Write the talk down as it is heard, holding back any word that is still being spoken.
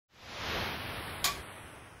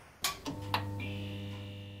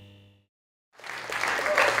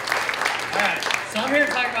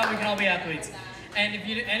we can all be athletes. And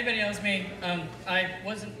if anybody knows me, I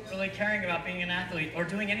wasn't really caring about being an athlete or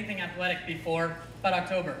doing anything athletic before about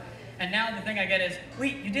October. And now the thing I get is,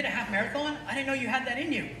 wait, you did a half marathon? I didn't know you had that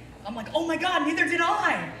in you. I'm like, oh my God, neither did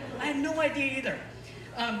I. I had no idea either.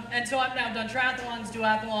 And so I've now done triathlons,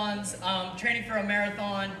 duathlons, training for a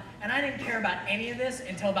marathon, and I didn't care about any of this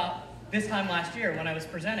until about this time last year when I was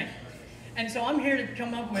presenting. And so I'm here to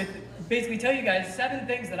come up with, basically tell you guys 7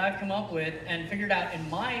 things that I've come up with and figured out in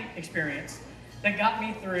my experience that got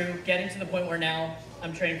me through getting to the point where now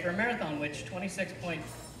I'm training for a marathon, which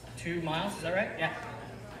 26.2 miles, is that right? Yeah.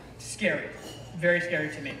 Scary. Very scary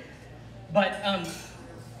to me. But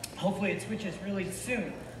hopefully it switches really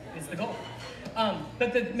soon is the goal.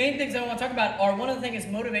 But the main things I want to talk about are, one of the things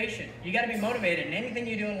is motivation. You got to be motivated in anything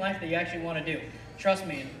you do in life that you actually want to do. Trust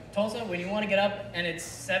me, in Tulsa, when you want to get up and it's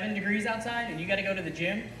 7 degrees outside and you got to go to the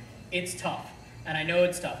gym, it's tough. And I know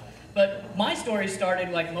it's tough. But my story started,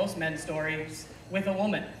 like most men's stories, with a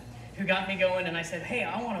woman who got me going, and I said, hey,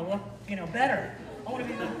 I want to look, better. I want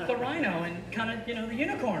to be the rhino and kind of, the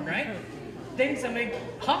unicorn, right? Dating somebody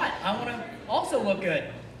hot. I want to also look good.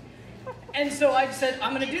 And so I said,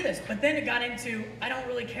 I'm going to do this. But then it got into, I don't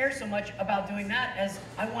really care so much about doing that as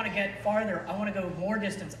I want to get farther. I want to go more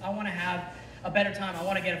distance. I want to have a better time. I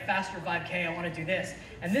want to get a faster 5K. I want to do this.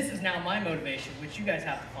 And this is now my motivation, which you guys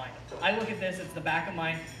have to find. I look at this, it's the back of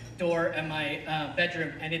my door and my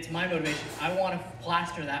bedroom, and it's my motivation. I want to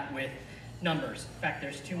plaster that with numbers. In fact,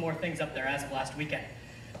 there's 2 more things up there as of last weekend.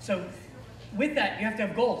 So with that, you have to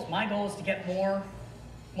have goals. My goal is to get more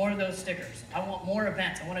of those stickers. I want more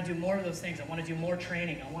events. I want to do more of those things. I want to do more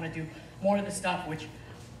training. I want to do more of the stuff, which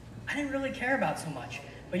I didn't really care about so much.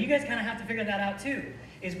 But you guys kind of have to figure that out too,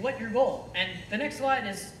 is what your goal. And the next slide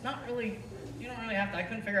is not really, you don't really have to, I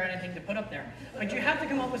couldn't figure out anything to put up there. But you have to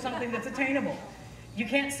come up with something that's attainable. You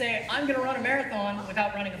can't say, I'm going to run a marathon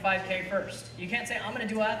without running a 5K first. You can't say, I'm going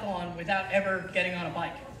to do a duathlon without ever getting on a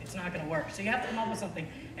bike. It's not going to work. So you have to come up with something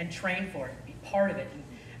and train for it, be part of it,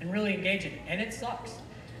 and really engage in it. And it sucks.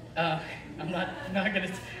 I'm not going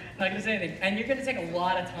to say anything. And you're going to take a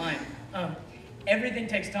lot of time. Everything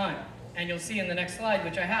takes time. And you'll see in the next slide,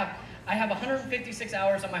 which I have 156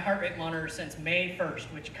 hours on my heart rate monitor since May 1st,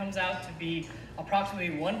 which comes out to be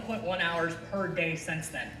approximately 1.1 hours per day since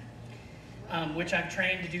then. Which I've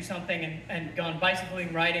trained to do something and gone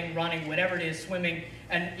bicycling, riding, running, whatever it is, swimming.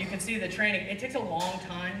 And you can see the training. It takes a long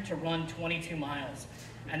time to run 22 miles.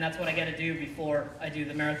 And that's what I got to do before I do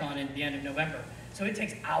the marathon at the end of November. So it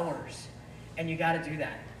takes hours, and you got to do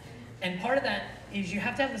that. And part of that is you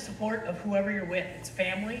have to have the support of whoever you're with. It's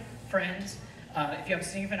family, friends. If you have a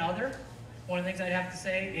significant other, one of the things I'd have to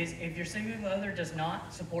say is if your significant other does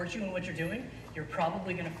not support you in what you're doing, you're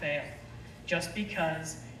probably going to fail. Just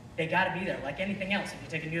because they got to be there, like anything else. If you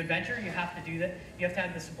take a new adventure, you have to do that. You have to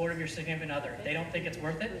have the support of your significant other. If they don't think it's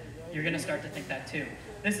worth it, you're going to start to think that too.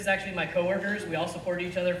 This is actually my coworkers. We all supported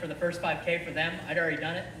each other for the first 5K for them. I'd already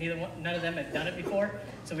done it. None of them had done it before.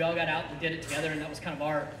 So we all got out and did it together, and that was kind of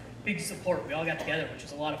our big support. We all got together, which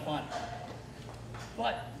was a lot of fun.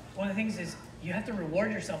 But one of the things is you have to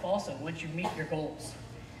reward yourself also once you meet your goals.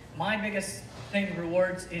 My biggest thing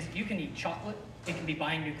rewards is you can eat chocolate. It can be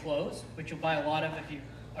buying new clothes, which you'll buy a lot of if you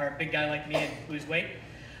are a big guy like me and lose weight.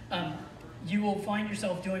 You will find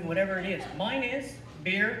yourself doing whatever it is. Mine is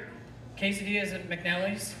beer, quesadillas at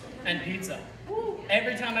McNally's, and pizza.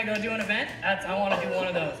 Every time I go do an event, I want to do one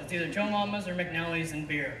of those. It's either Joe Mama's or McNally's and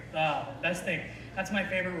beer. Best thing. That's my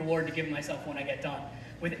favorite reward to give myself when I get done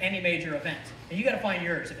with any major event. And you got to find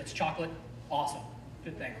yours. If it's chocolate, awesome.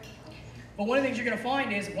 Good thing. But one of the things you're going to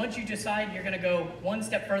find is once you decide you're going to go one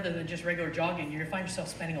step further than just regular jogging, you're going to find yourself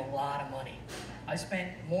spending a lot of money. I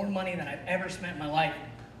spent more money than I've ever spent in my life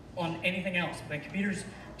on anything else. My computers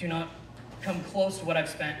do not come close to what I've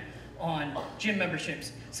spent on gym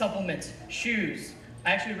memberships, supplements, shoes.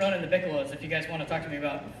 I actually run in the Biccolos if you guys want to talk to me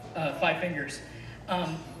about 5 fingers.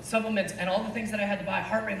 Supplements and all the things that I had to buy,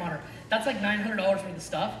 heart rate monitor. That's like $900 worth of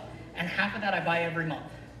stuff, and half of that I buy every month.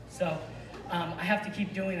 So I have to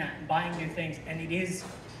keep doing that and buying new things, and it is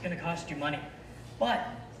going to cost you money. But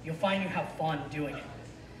you'll find you have fun doing it.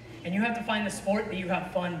 And you have to find the sport that you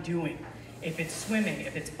have fun doing. If it's swimming,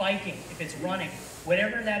 if it's biking, if it's running,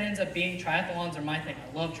 whatever that ends up being, triathlons are my thing.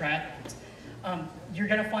 I love triathlons. You're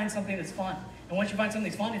going to find something that's fun. And once you find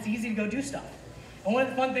something that's fun, it's easy to go do stuff. And one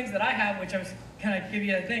of the fun things that I have, which I was kind of give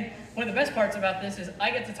you a thing, one of the best parts about this is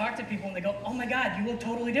I get to talk to people and they go, oh my God, you look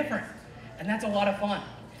totally different. And that's a lot of fun.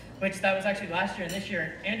 Which that was actually last year and this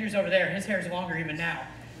year. Andrew's over there, his hair is longer even now.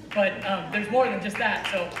 But there's more than just that.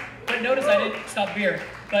 So, but notice I didn't stop beer.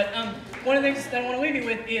 But one of the things that I want to leave you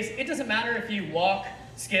with is it doesn't matter if you walk,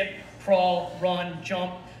 skip, crawl, run,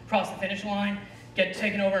 jump, cross the finish line, get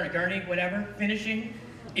taken over in a gurney, whatever. Finishing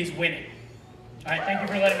is winning. All right, thank you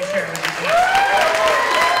for letting me share with you tonight.